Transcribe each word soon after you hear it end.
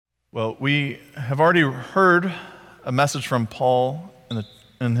Well, we have already heard a message from Paul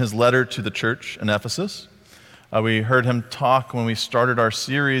in his letter to the church in Ephesus. We heard him talk when we started our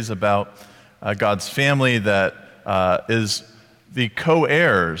series about God's family that is the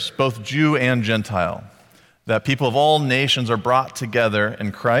co-heirs, both Jew and Gentile, that people of all nations are brought together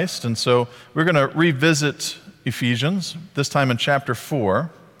in Christ. And so we're going to revisit Ephesians, this time in chapter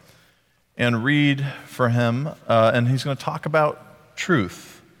 4, and read for him, and he's going to talk about truth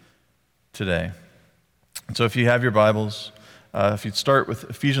today. And so if you have your Bibles, if you'd start with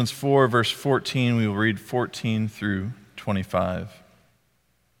Ephesians 4, verse 14, we will read 14 through 25.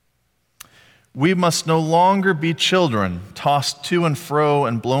 We must no longer be children, tossed to and fro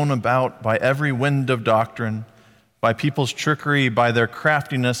and blown about by every wind of doctrine, by people's trickery, by their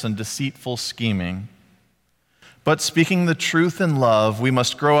craftiness and deceitful scheming. But speaking the truth in love, we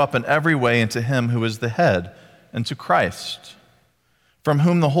must grow up in every way into Him who is the head, into Christ, from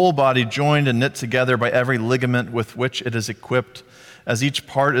whom the whole body, joined and knit together by every ligament with which it is equipped, as each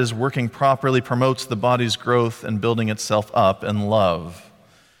part is working properly, promotes the body's growth and building itself up in love.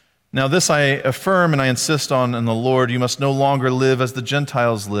 Now this I affirm and I insist on in the Lord, you must no longer live as the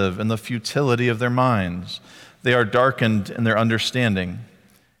Gentiles live, in the futility of their minds. They are darkened in their understanding,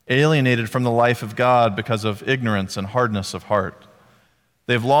 alienated from the life of God because of ignorance and hardness of heart.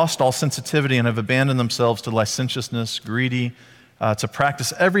 They have lost all sensitivity and have abandoned themselves to licentiousness, greedy, to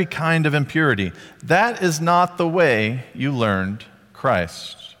practice every kind of impurity. That is not the way you learned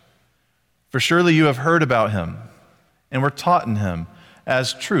Christ. For surely you have heard about Him and were taught in Him,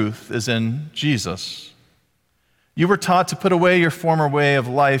 as truth is in Jesus. You were taught to put away your former way of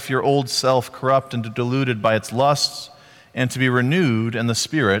life, your old self, corrupt and deluded by its lusts, and to be renewed in the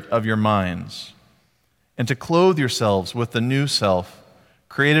spirit of your minds, and to clothe yourselves with the new self,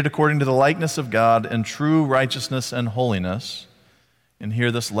 created according to the likeness of God in true righteousness and holiness. And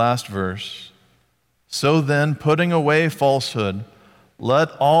hear this last verse. So then, putting away falsehood, let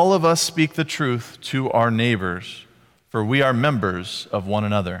all of us speak the truth to our neighbors, for we are members of one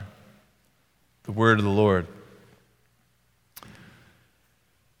another. The word of the Lord.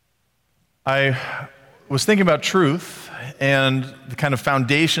 I was thinking about truth and the kind of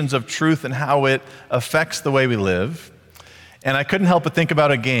foundations of truth and how it affects the way we live. And I couldn't help but think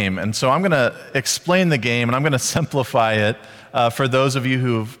about a game. And so I'm going to explain the game, and I'm going to simplify it for those of you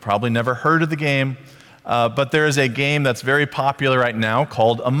who've probably never heard of the game. But there is a game that's very popular right now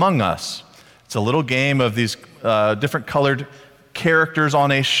called Among Us. It's a little game of these different colored characters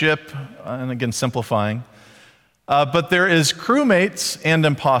on a ship, and again, simplifying. But there is crewmates and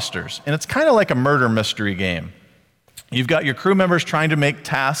imposters, and it's kind of like a murder mystery game. You've got your crew members trying to make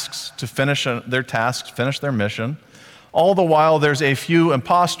tasks to finish their tasks, finish their mission. All the while, there's a few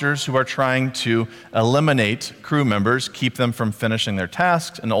imposters who are trying to eliminate crew members, keep them from finishing their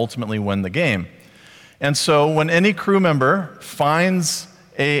tasks, and ultimately win the game. And so when any crew member finds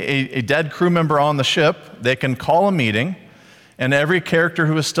a dead crew member on the ship, they can call a meeting, and every character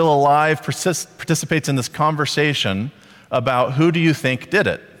who is still alive participates in this conversation about who do you think did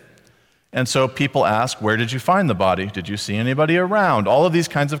it. And so people ask, where did you find the body? Did you see anybody around? All of these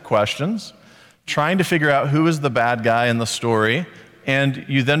kinds of questions, trying to figure out who is the bad guy in the story, and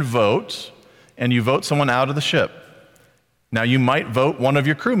you then vote, and you vote someone out of the ship. Now, you might vote one of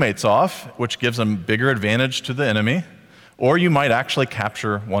your crewmates off, which gives them bigger advantage to the enemy, or you might actually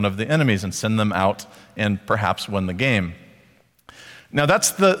capture one of the enemies and send them out and perhaps win the game. Now, that's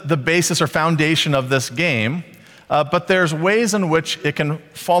the basis or foundation of this game, but there's ways in which it can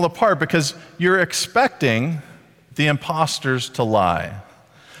fall apart because you're expecting the imposters to lie.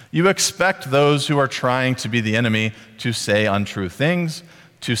 You expect those who are trying to be the enemy to say untrue things,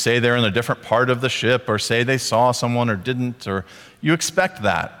 to say they're in a different part of the ship, or say they saw someone or didn't, or you expect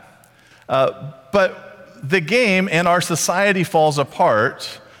that. But the game and our society falls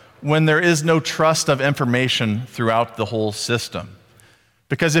apart when there is no trust of information throughout the whole system.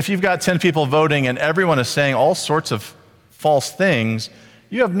 Because if you've got 10 people voting and everyone is saying all sorts of false things,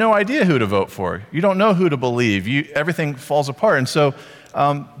 you have no idea who to vote for. You don't know who to believe. Everything falls apart. And so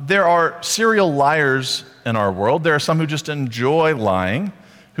there are serial liars in our world. There are some who just enjoy lying,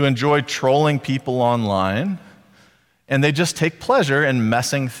 who enjoy trolling people online, and they just take pleasure in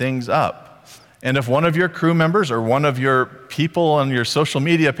messing things up. And if one of your crew members or one of your people on your social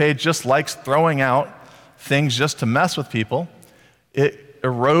media page just likes throwing out things just to mess with people, it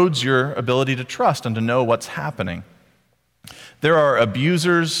erodes your ability to trust and to know what's happening. There are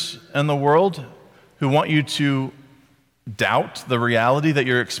abusers in the world who want you to doubt the reality that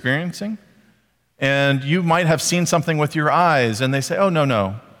you're experiencing. And you might have seen something with your eyes, and they say, oh,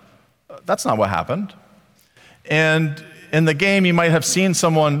 no, that's not what happened. And in the game, you might have seen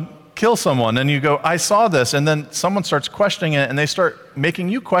someone kill someone, and you go, I saw this, and then someone starts questioning it, and they start making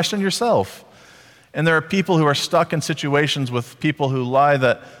you question yourself. And there are people who are stuck in situations with people who lie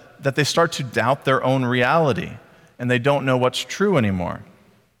that they start to doubt their own reality, and they don't know what's true anymore.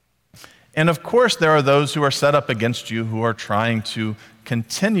 And of course, there are those who are set up against you who are trying to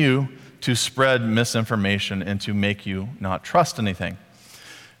continue to spread misinformation and to make you not trust anything.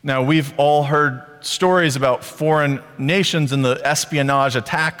 Now, we've all heard stories about foreign nations and the espionage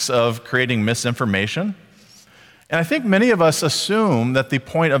attacks of creating misinformation. And I think many of us assume that the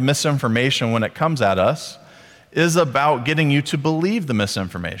point of misinformation when it comes at us is about getting you to believe the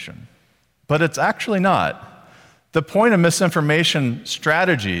misinformation. But it's actually not. The point of misinformation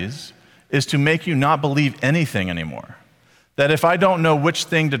strategies is to make you not believe anything anymore. That if I don't know which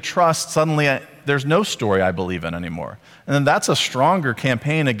thing to trust, suddenly there's no story I believe in anymore. And then that's a stronger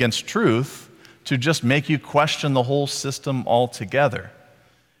campaign against truth to just make you question the whole system altogether.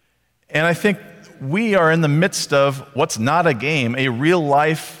 And I think we are in the midst of what's not a game, a real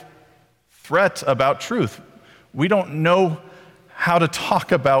life threat about truth. We don't know how to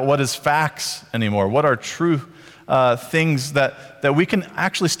talk about what is facts anymore, what are true things that we can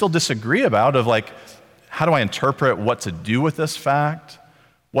actually still disagree about, of like, how do I interpret what to do with this fact?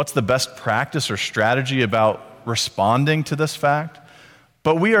 What's the best practice or strategy about responding to this fact?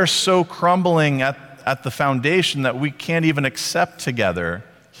 But we are so crumbling at the foundation that we can't even accept together,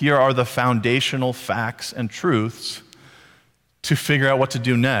 here are the foundational facts and truths to figure out what to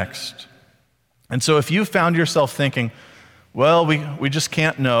do next. And so if you found yourself thinking, well, we just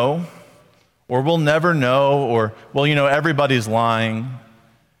can't know, or we'll never know, or, well, everybody's lying,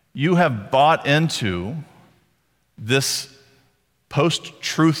 you have bought into this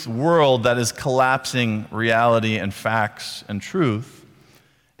post-truth world that is collapsing reality and facts and truth,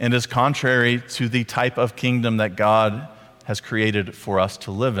 and is contrary to the type of kingdom that God has created for us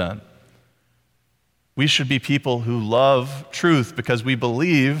to live in. We should be people who love truth because we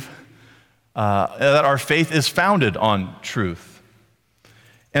believe that our faith is founded on truth.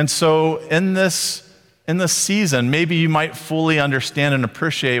 And so in this season, maybe you might fully understand and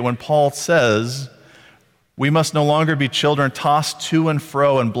appreciate when Paul says, we must no longer be children tossed to and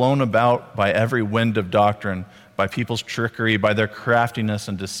fro and blown about by every wind of doctrine, by people's trickery, by their craftiness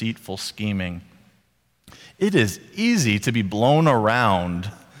and deceitful scheming. It is easy to be blown around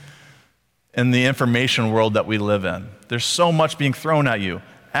in the information world that we live in. There's so much being thrown at you,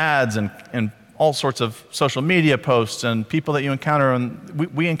 ads and all sorts of social media posts and people that you encounter,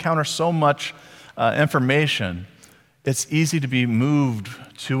 and we encounter so much information. It's easy to be moved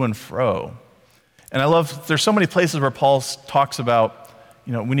to and fro. And I love, there's so many places where Paul talks about,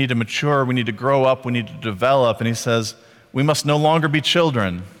 we need to mature, we need to grow up, we need to develop, and he says, we must no longer be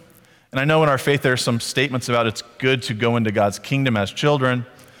children. And I know in our faith there are some statements about it's good to go into God's kingdom as children,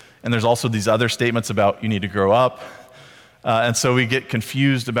 and there's also these other statements about you need to grow up. And so we get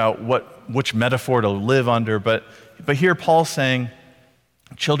confused about which metaphor to live under, but here Paul's saying,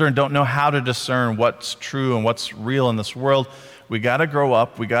 children don't know how to discern what's true and what's real in this world. We got to grow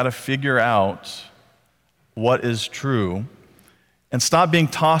up, we got to figure out what is true, and stop being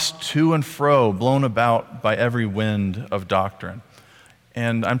tossed to and fro, blown about by every wind of doctrine.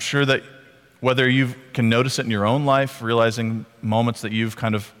 And I'm sure that whether you can notice it in your own life, realizing moments that you've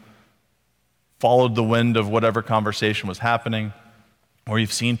kind of followed the wind of whatever conversation was happening, or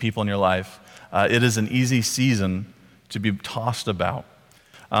you've seen people in your life, it is an easy season to be tossed about.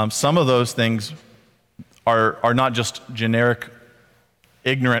 Some of those things are not just generic,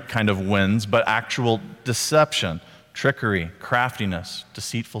 ignorant kind of winds, but actual deception, trickery, craftiness,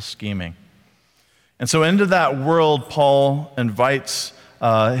 deceitful scheming. And so into that world, Paul invites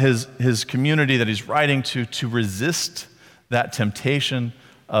his community that he's writing to resist that temptation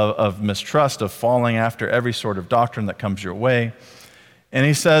of mistrust, of falling after every sort of doctrine that comes your way. And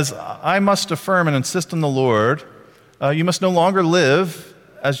he says, I must affirm and insist on the Lord, you must no longer live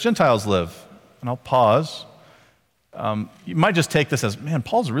as Gentiles live. And I'll pause. You might just take this as, man,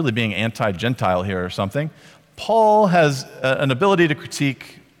 Paul's really being anti-Gentile here or something. Paul has an ability to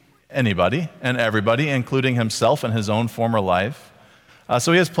critique anybody and everybody, including himself and his own former life.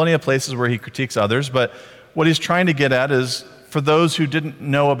 So he has plenty of places where he critiques others, but what he's trying to get at is, for those who didn't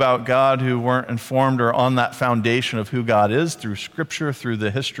know about God, who weren't informed or on that foundation of who God is through Scripture, through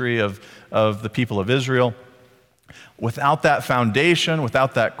the history of the people of Israel, without that foundation,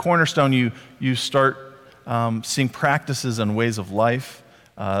 without that cornerstone, you start seeing practices and ways of life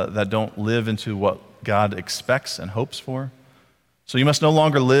that don't live into what God expects and hopes for. So you must no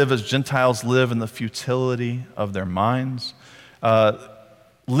longer live as Gentiles live in the futility of their minds.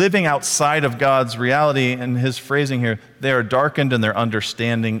 living outside of God's reality, and his phrasing here, they are darkened in their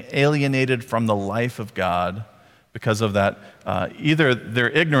understanding, alienated from the life of God because of that, either their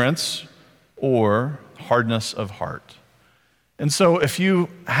ignorance or hardness of heart. And so if you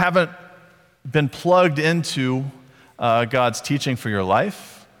haven't been plugged into God's teaching for your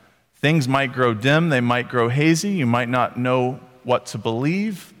life, things might grow dim, they might grow hazy, you might not know what to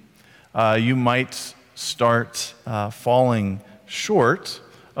believe, you might start falling short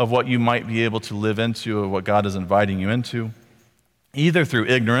of what you might be able to live into, or what God is inviting you into, either through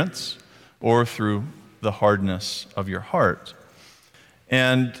ignorance or through the hardness of your heart.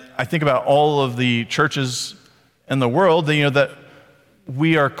 And I think about all of the churches in the world, that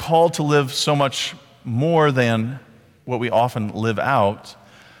we are called to live so much more than what we often live out.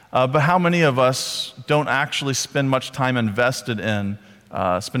 But how many of us don't actually spend much time invested in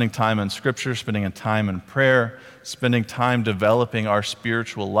spending time in Scripture, spending time in prayer, spending time developing our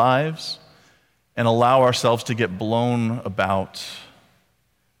spiritual lives, and allow ourselves to get blown about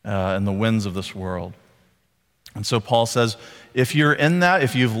in the winds of this world? And so Paul says, if you're in that,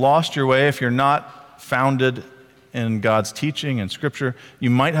 if you've lost your way, if you're not founded in God's teaching and Scripture, you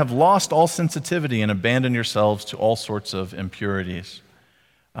might have lost all sensitivity and abandoned yourselves to all sorts of impurities.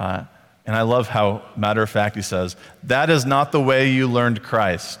 And I love how, matter of fact, he says, that is not the way you learned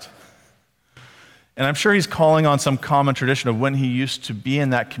Christ. And I'm sure he's calling on some common tradition of when he used to be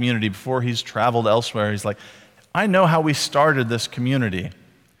in that community before he's traveled elsewhere. He's like, I know how we started this community.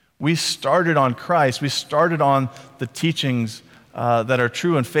 We started on Christ. We started on the teachings that are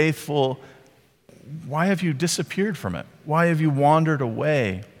true and faithful. Why have you disappeared from it? Why have you wandered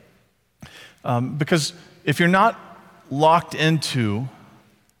away? Because if you're not locked into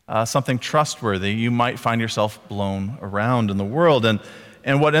something trustworthy, you might find yourself blown around in the world.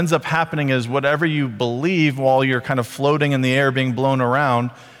 And what ends up happening is whatever you believe while you're kind of floating in the air being blown around,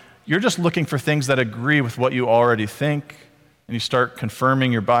 you're just looking for things that agree with what you already think, and you start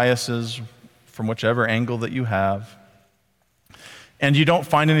confirming your biases from whichever angle that you have. And you don't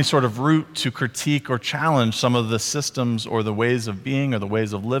find any sort of route to critique or challenge some of the systems or the ways of being or the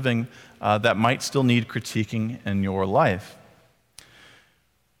ways of living that might still need critiquing in your life.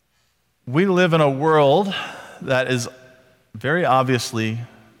 We live in a world that is very obviously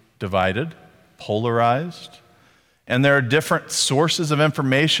divided, polarized, and there are different sources of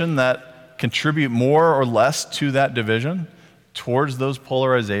information that contribute more or less to that division, towards those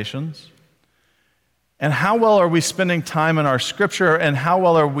polarizations. And how well are we spending time in our Scripture, and how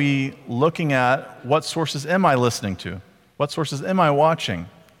well are we looking at what sources am I listening to? What sources am I watching?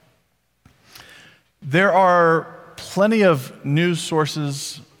 There are plenty of news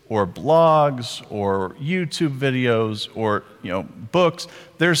sources or blogs or YouTube videos or books.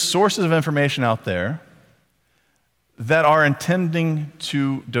 There's sources of information out there that are intending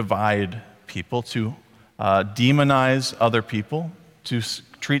to divide people, to demonize other people, to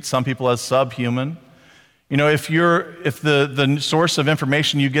treat some people as subhuman. If the source of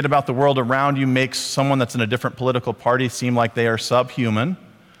information you get about the world around you makes someone that's in a different political party seem like they are subhuman,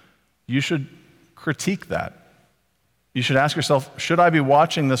 you should critique that. You should ask yourself, should I be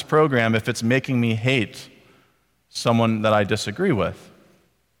watching this program if it's making me hate someone that I disagree with?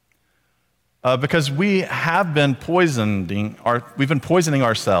 Because we have been poisoning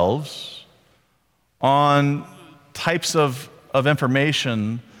ourselves on types of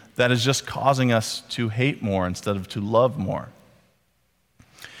information that is just causing us to hate more instead of to love more.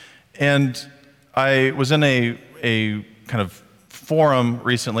 And I was in a kind of forum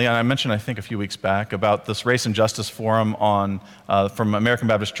recently, and I mentioned, I think, a few weeks back about this race and justice forum from American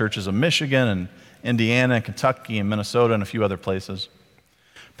Baptist churches of Michigan and Indiana and Kentucky and Minnesota and a few other places.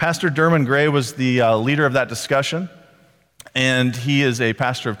 Pastor Derman Gray was the leader of that discussion, and he is a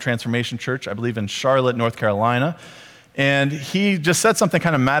pastor of Transformation Church, I believe in Charlotte, North Carolina. And he just said something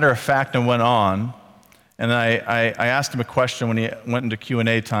kind of matter of fact and went on. And I asked him a question when he went into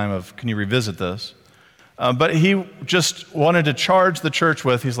Q&A time of, can you revisit this? But he just wanted to charge the church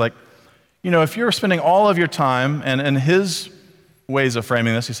with, he's like, if you're spending all of your time, and in his ways of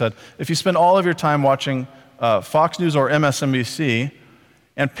framing this, he said, if you spend all of your time watching Fox News or MSNBC,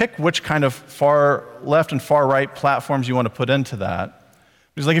 and pick which kind of far left and far right platforms you want to put into that.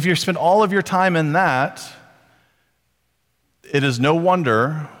 He's like, if you spend all of your time in that, it is no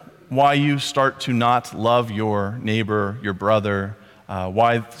wonder why you start to not love your neighbor, your brother,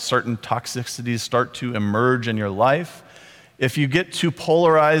 why certain toxicities start to emerge in your life. If you get too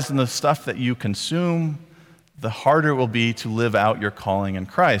polarized in the stuff that you consume, the harder it will be to live out your calling in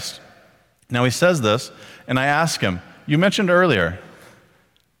Christ. Now he says this, and I ask him, you mentioned earlier,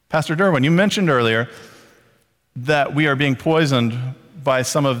 Pastor Derwin, you mentioned earlier that we are being poisoned by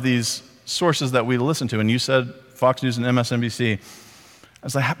some of these sources that we listen to, and you said Fox News and MSNBC. I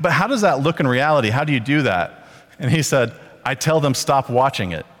was like, but how does that look in reality? How do you do that? And he said, I tell them stop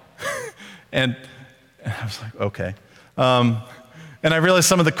watching it. And I was like, okay. And I realized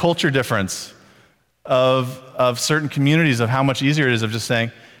some of the culture difference of certain communities, of how much easier it is of just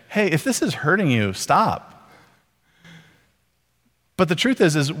saying, hey, if this is hurting you, stop. But the truth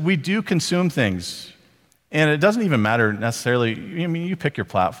is we do consume things, and it doesn't even matter necessarily. I mean, you pick your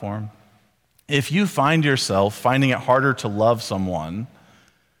platform. If you find yourself finding it harder to love someone,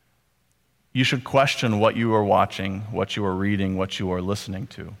 you should question what you are watching, what you are reading, what you are listening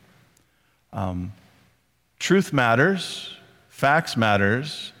to. Truth matters. Facts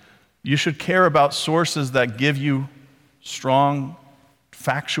matters. You should care about sources that give you strong,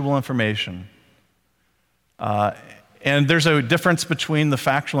 factual information. And there's a difference between the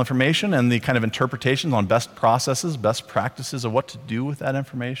factual information and the kind of interpretations on best processes, best practices of what to do with that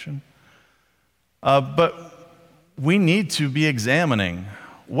information. But we need to be examining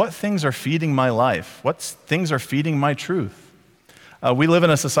what things are feeding my life, what things are feeding my truth. We live in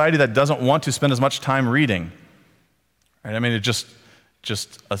a society that doesn't want to spend as much time reading. Right? I mean, it's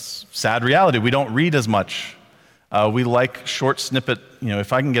just a sad reality. We don't read as much. We like short snippet,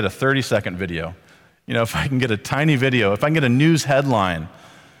 if I can get a 30-second video, if I can get a tiny video, if I can get a news headline.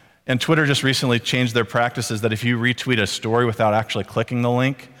 And Twitter just recently changed their practices that if you retweet a story without actually clicking the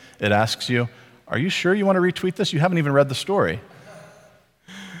link, it asks you, are you sure you want to retweet this? You haven't even read the story.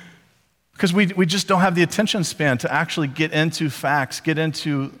 Because we just don't have the attention span to actually get into facts, get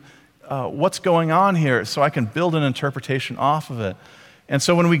into what's going on here so I can build an interpretation off of it. And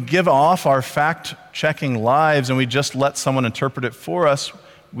so when we give off our fact-checking lives and we just let someone interpret it for us,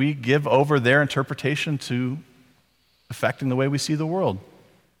 we give over their interpretation to affecting the way we see the world.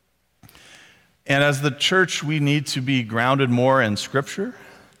 And as the church, we need to be grounded more in Scripture.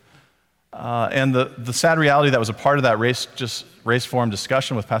 And the sad reality that was a part of that race forum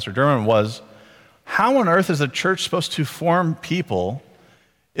discussion with Pastor Durman was, how on earth is a church supposed to form people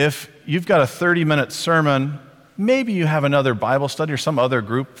if you've got a 30-minute sermon, maybe you have another Bible study or some other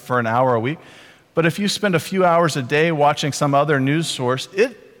group for an hour a week, but if you spend a few hours a day watching some other news source,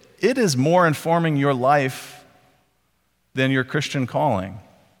 it is more informing your life than your Christian calling.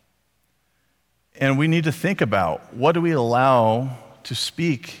 And we need to think about, what do we allow to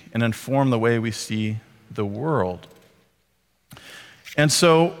speak and inform the way we see the world? And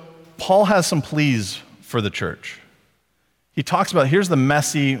so Paul has some pleas for the church. He talks about, here's the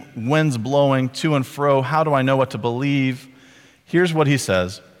messy, winds blowing to and fro, how do I know what to believe? Here's what he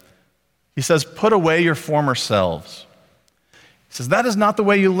says. He says, put away your former selves. He says, that is not the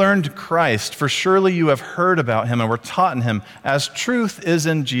way you learned Christ, for surely you have heard about him and were taught in him, as truth is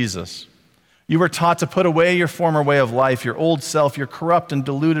in Jesus. You were taught to put away your former way of life, your old self, you're corrupt and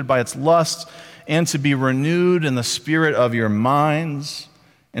deluded by its lusts, and to be renewed in the spirit of your minds,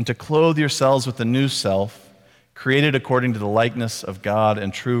 and to clothe yourselves with the new self, created according to the likeness of God in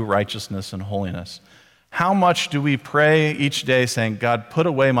true righteousness and holiness. How much do we pray each day saying, God, put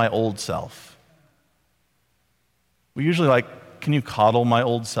away my old self? We usually can you coddle my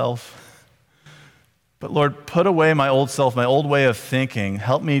old self? But Lord, put away my old self, my old way of thinking.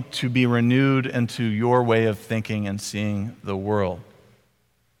 Help me to be renewed into your way of thinking and seeing the world.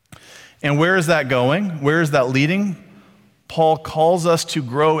 And where is that going? Where is that leading? Paul calls us to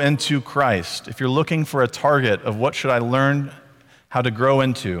grow into Christ. If you're looking for a target of what should I learn how to grow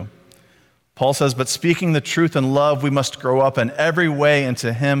into, Paul says, but speaking the truth in love, we must grow up in every way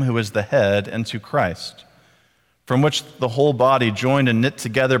into him who is the head, into Christ, from which the whole body, joined and knit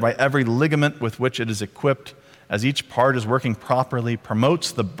together by every ligament with which it is equipped, as each part is working properly,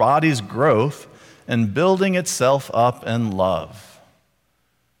 promotes the body's growth and building itself up in love.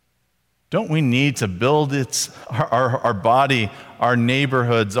 Don't we need to build our body, our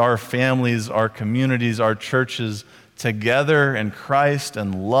neighborhoods, our families, our communities, our churches together in Christ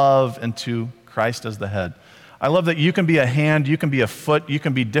and love into Christ as the head? I love that you can be a hand, you can be a foot, you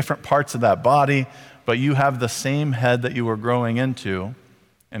can be different parts of that body, but you have the same head that you were growing into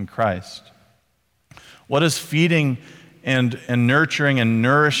in Christ. What is feeding and nurturing and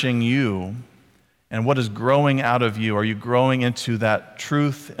nourishing you? And what is growing out of you? Are you growing into that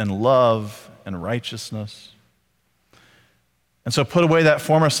truth and love and righteousness? And so put away that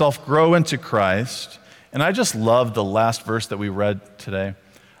former self, grow into Christ. And I just love the last verse that we read today.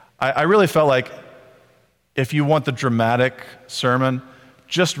 I really felt like if you want the dramatic sermon,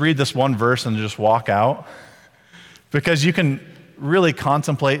 just read this one verse and just walk out. Because you can really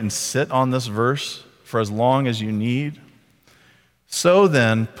contemplate and sit on this verse for as long as you need. So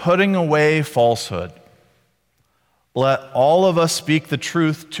then, putting away falsehood, Let all of us speak the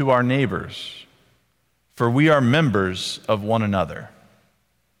truth to our neighbors, for we are members of one another.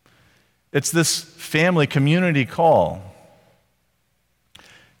 It's this family community call.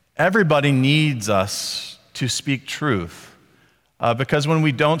 Everybody needs us to speak truth, because when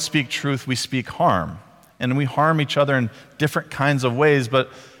we don't speak truth, we speak harm. And we harm each other in different kinds of ways,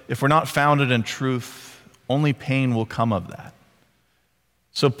 but if we're not founded in truth, only pain will come of that.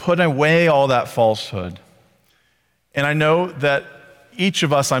 So put away all that falsehood. And I know that each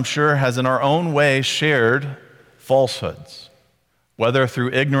of us, I'm sure, has in our own way shared falsehoods, whether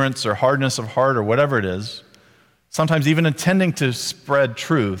through ignorance or hardness of heart or whatever it is. Sometimes even intending to spread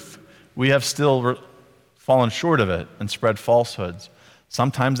truth, we have still fallen short of it and spread falsehoods.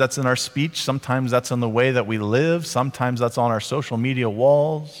 Sometimes that's in our speech, sometimes that's in the way that we live, sometimes that's on our social media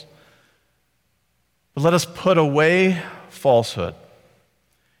walls. But let us put away falsehood.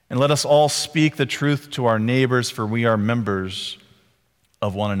 And let us all speak the truth to our neighbors, for we are members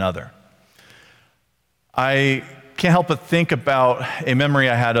of one another. I can't help but think about a memory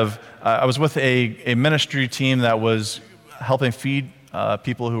I had of, I was with a ministry team that was helping feed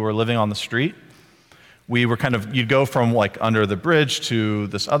people who were living on the street. We were you'd go from like under the bridge to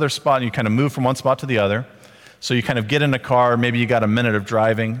this other spot, and you kind of move from one spot to the other. So you kind of get in a car, maybe you got a minute of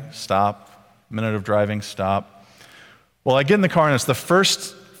driving, stop, minute of driving, stop. Well, I get in the car, and it's the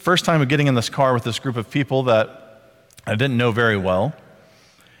first time of getting in this car with this group of people that I didn't know very well.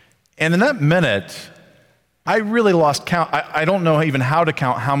 And in that minute, I really lost count. I don't know even how to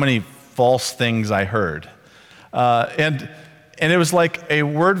count how many false things I heard. And it was like a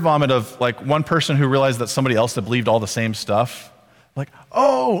word vomit of like one person who realized that somebody else had believed all the same stuff. Like,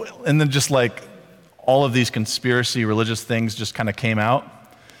 oh, and then just like all of these conspiracy religious things just kind of came out.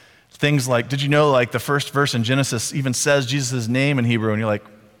 Things like, did you know like the first verse in Genesis even says Jesus' name in Hebrew? And you're like,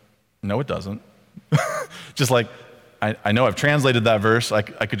 no, it doesn't. Just like, I know I've translated that verse. I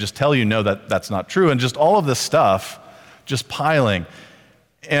could just tell you, no, that's not true. And just all of this stuff just piling.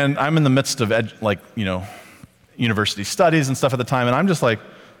 And I'm in the midst of university studies and stuff at the time, and I'm just like,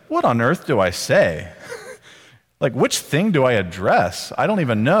 what on earth do I say? Like, which thing do I address? I don't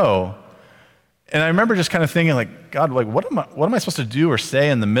even know. And I remember just kind of thinking, like, God, like, what am I supposed to do or say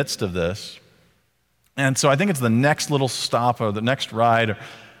in the midst of this? And so I think it's the next little stop or the next ride.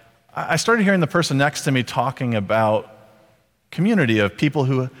 I started hearing the person next to me talking about community of people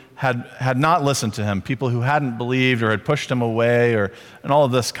who had not listened to him, people who hadn't believed or had pushed him away, and all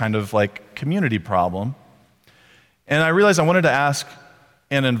of this kind of like community problem. And I realized I wanted to ask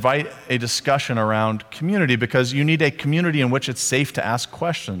and invite a discussion around community, because you need a community in which it's safe to ask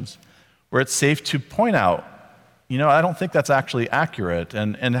questions, where it's safe to point out, I don't think that's actually accurate,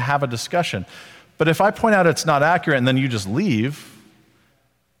 and have a discussion. But if I point out it's not accurate and then you just leave,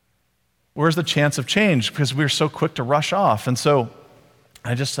 where's the chance of change? Because we're so quick to rush off. And so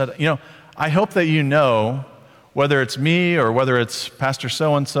I just said, I hope that you know, whether it's me or whether it's Pastor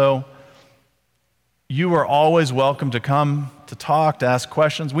so-and-so, you are always welcome to come, to talk, to ask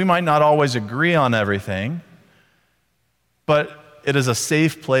questions. We might not always agree on everything, but it is a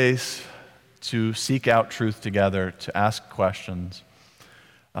safe place to seek out truth together, to ask questions.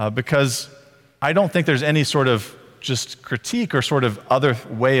 Because I don't think there's any sort of just critique or sort of other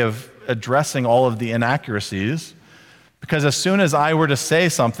way of addressing all of the inaccuracies, because as soon as I were to say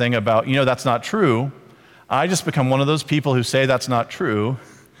something about, that's not true, I just become one of those people who say that's not true,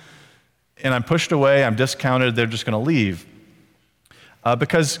 and I'm pushed away, I'm discounted, they're just going to leave.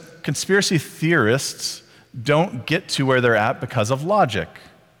 Because conspiracy theorists don't get to where they're at because of logic.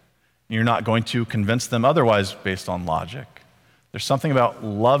 You're not going to convince them otherwise based on logic. There's something about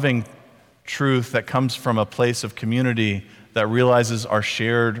loving truth that comes from a place of community that realizes our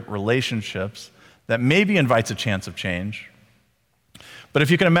shared relationships, that maybe invites a chance of change. But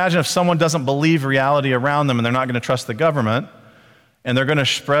if you can imagine, if someone doesn't believe reality around them and they're not going to trust the government, and they're going to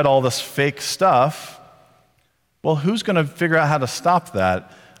spread all this fake stuff, well, who's going to figure out how to stop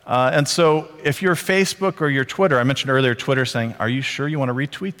that? And so if you're Facebook or your Twitter, I mentioned earlier Twitter saying, are you sure you want to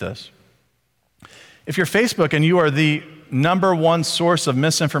retweet this? If you're Facebook and you are the number one source of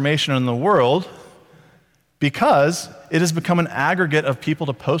misinformation in the world, because it has become an aggregate of people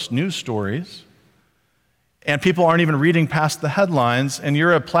to post news stories, and people aren't even reading past the headlines, and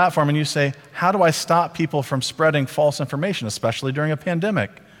you're a platform and you say, how do I stop people from spreading false information, especially during a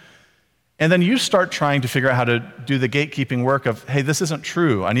pandemic? And then you start trying to figure out how to do the gatekeeping work of, hey, this isn't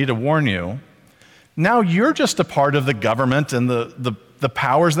true, I need to warn you. Now you're just a part of the government and the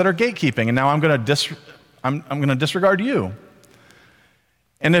powers that are gatekeeping, and now I'm going to disregard you.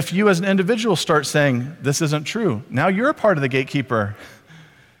 And if you as an individual start saying, this isn't true, now you're a part of the gatekeeper.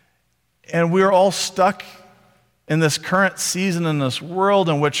 And we're all stuck in this current season, in this world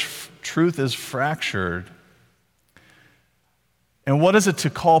in which truth is fractured? And what is it to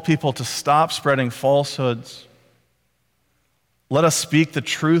call people to stop spreading falsehoods? Let us speak the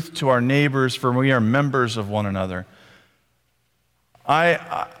truth to our neighbors, for we are members of one another.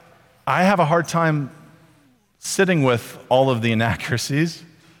 I have a hard time sitting with all of the inaccuracies.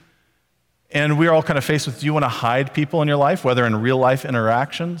 And we're all kind of faced with, do you want to hide people in your life, whether in real life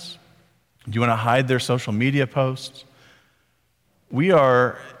interactions? Do you want to hide their social media posts? We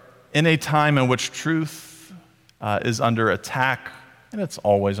are in a time in which truth is under attack, and it's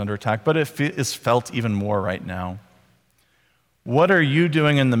always under attack, but it is felt even more right now. What are you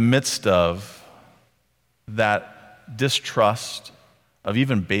doing in the midst of that distrust of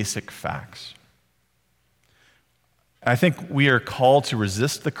even basic facts? I think we are called to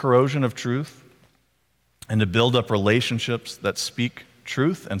resist the corrosion of truth and to build up relationships that speak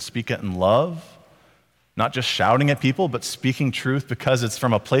truth and speak it in love, not just shouting at people, but speaking truth because it's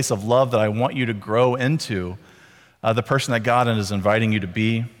from a place of love that I want you to grow into the person that God is inviting you to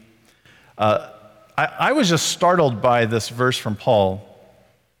be. I was just startled by this verse from Paul,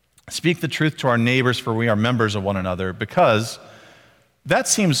 speak the truth to our neighbors, for we are members of one another, because that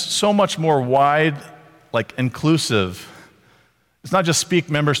seems so much more wide, like inclusive. It's not just speak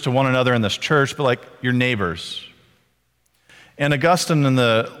members to one another in this church, but like your neighbors. And Augustine in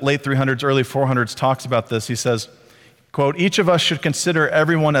the late 300s, early 400s talks about this. He says, quote, each of us should consider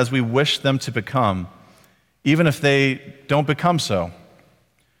everyone as we wish them to become, even if they don't become so.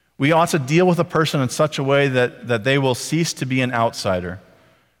 We ought to deal with a person in such a way that they will cease to be an outsider.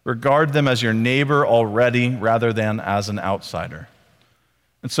 Regard them as your neighbor already rather than as an outsider.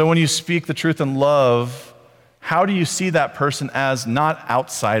 And so when you speak the truth in love, how do you see that person as not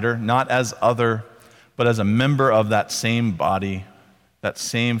outsider, not as other, but as a member of that same body, that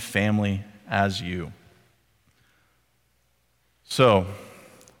same family as you? So,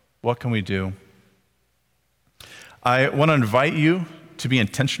 what can we do? I want to invite you to be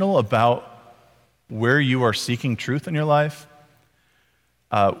intentional about where you are seeking truth in your life.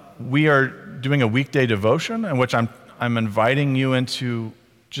 We are doing a weekday devotion in which I'm inviting you into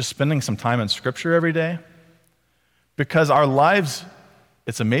just spending some time in Scripture every day, because our lives,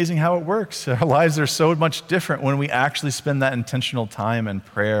 it's amazing how it works. Our lives are so much different when we actually spend that intentional time in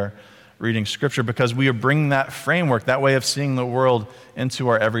prayer, reading Scripture, because we are bringing that framework, that way of seeing the world, into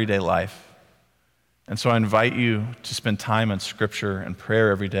our everyday life. And so I invite you to spend time in Scripture and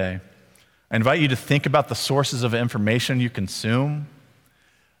prayer every day. I invite you to think about the sources of information you consume,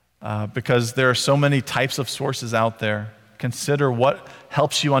 because there are so many types of sources out there. Consider what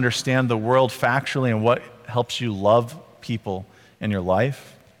helps you understand the world factually and what helps you love people in your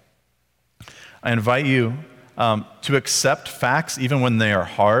life. I invite you to accept facts even when they are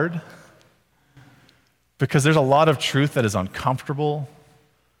hard, because there's a lot of truth that is uncomfortable,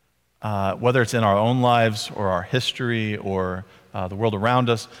 whether it's in our own lives or our history or the world around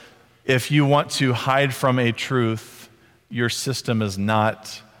us. If you want to hide from a truth, your system is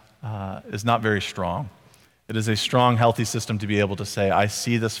not very strong. It is a strong, healthy system to be able to say, I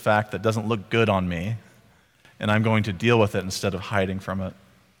see this fact that doesn't look good on me, and I'm going to deal with it instead of hiding from it.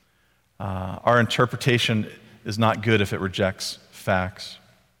 Our interpretation is not good if it rejects facts.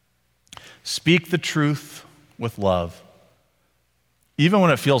 Speak the truth with love, even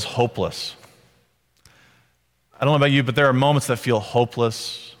when it feels hopeless. I don't know about you, but there are moments that feel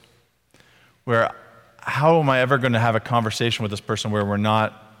hopeless, where how am I ever going to have a conversation with this person where we're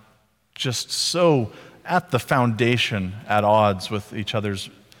not just so at the foundation at odds with each other's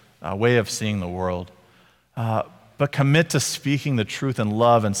way of seeing the world. But commit to speaking the truth in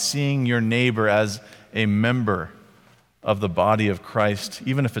love and seeing your neighbor as a member of the body of Christ,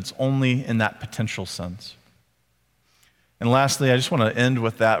 even if it's only in that potential sense. And lastly, I just want to end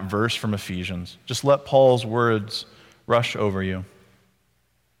with that verse from Ephesians. Just let Paul's words rush over you.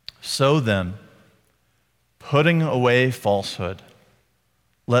 So then, putting away falsehood,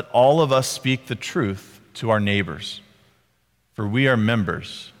 let all of us speak the truth to our neighbors, for we are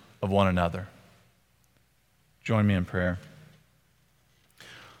members of one another. Join me in prayer.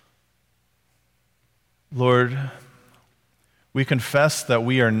 Lord, we confess that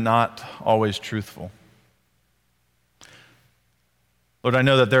we are not always truthful. Lord, I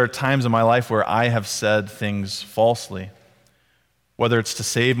know that there are times in my life where I have said things falsely, whether it's to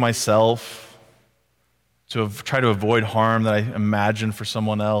save myself, to try to avoid harm that I imagine for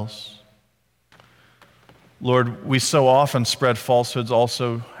someone else. Lord, we so often spread falsehoods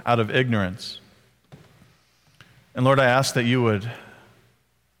also out of ignorance. And Lord, I ask that you would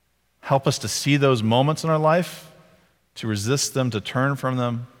help us to see those moments in our life, to resist them, to turn from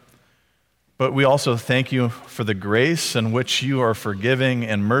them, But we also thank you for the grace in which you are forgiving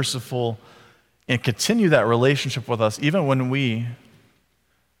and merciful and continue that relationship with us even when we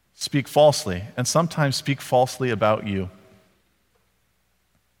speak falsely and sometimes speak falsely about you.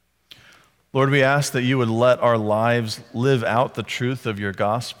 Lord, we ask that you would let our lives live out the truth of your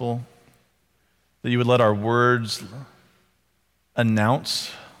gospel, that you would let our words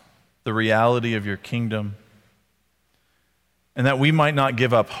announce the reality of your kingdom, and that we might not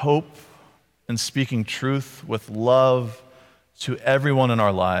give up hope in speaking truth with love to everyone in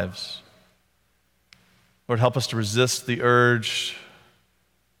our lives. Lord, help us to resist the urge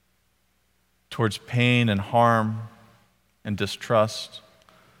towards pain and harm and distrust.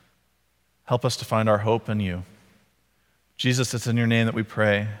 Help us to find our hope in you. Jesus, it's in your name that we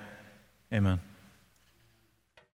pray. Amen.